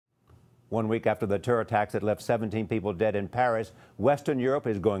1 week after the terror attacks that left 17 people dead in Paris, Western Europe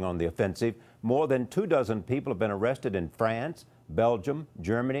is going on the offensive. More than 24 people have been arrested in France, Belgium,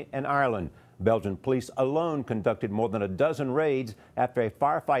 Germany, and Ireland. Belgian police alone conducted more than a dozen raids after a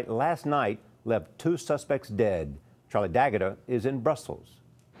firefight last night left 2 suspects dead. Charlie D'Agata is in Brussels.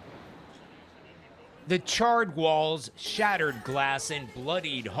 The charred walls, shattered glass, and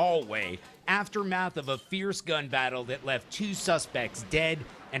bloodied hallway, aftermath of a fierce gun battle that left 2 suspects dead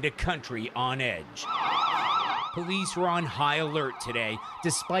and a country on edge. Police were on high alert today.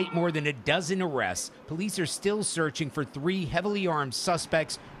 Despite more than a dozen arrests, police are still searching for 3 heavily armed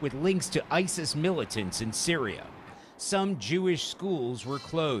suspects with links to ISIS militants in Syria. Some Jewish schools were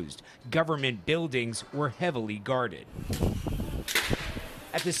closed. Government buildings were heavily guarded.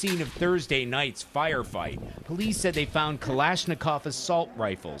 At the scene of Thursday night's firefight, police said they found Kalashnikov assault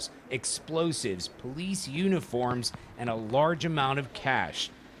rifles, explosives, police uniforms, and a large amount of cash.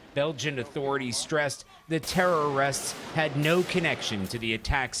 Belgian authorities stressed the terror arrests had no connection to the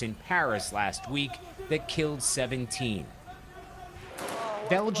attacks in Paris last week that killed 17.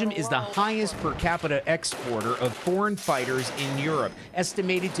 Belgium is the highest per capita exporter of foreign fighters in Europe,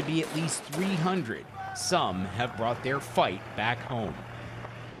 estimated to be at least 300. Some have brought their fight back home.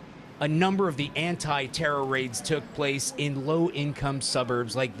 A number of the anti-terror raids took place in low-income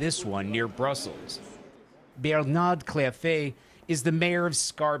suburbs like this one near Brussels. Bernard Clerfay is the mayor of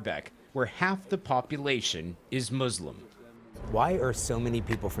Schaerbeek, where half the population is Muslim. Why are so many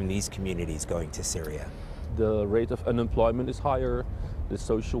people from these communities going to Syria? The rate of unemployment is higher, the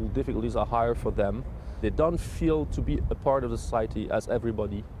social difficulties are higher for them. They don't feel to be a part of the society as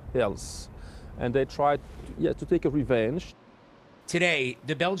everybody else. And they try to take a revenge. Today,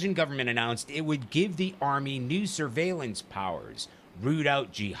 the Belgian government announced it would give the army new surveillance powers, root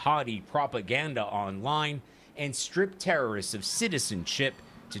out jihadi propaganda online, and strip terrorists of citizenship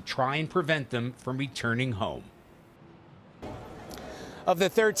to try and prevent them from returning home. Of the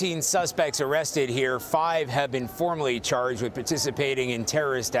 13 suspects arrested here, 5 have been formally charged with participating in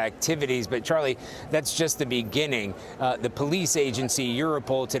terrorist activities. But Charlie, that's just the beginning. The police agency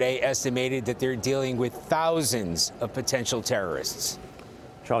Europol today estimated that they're dealing with thousands of potential terrorists.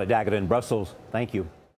 Charlie D'Agata in Brussels, thank you.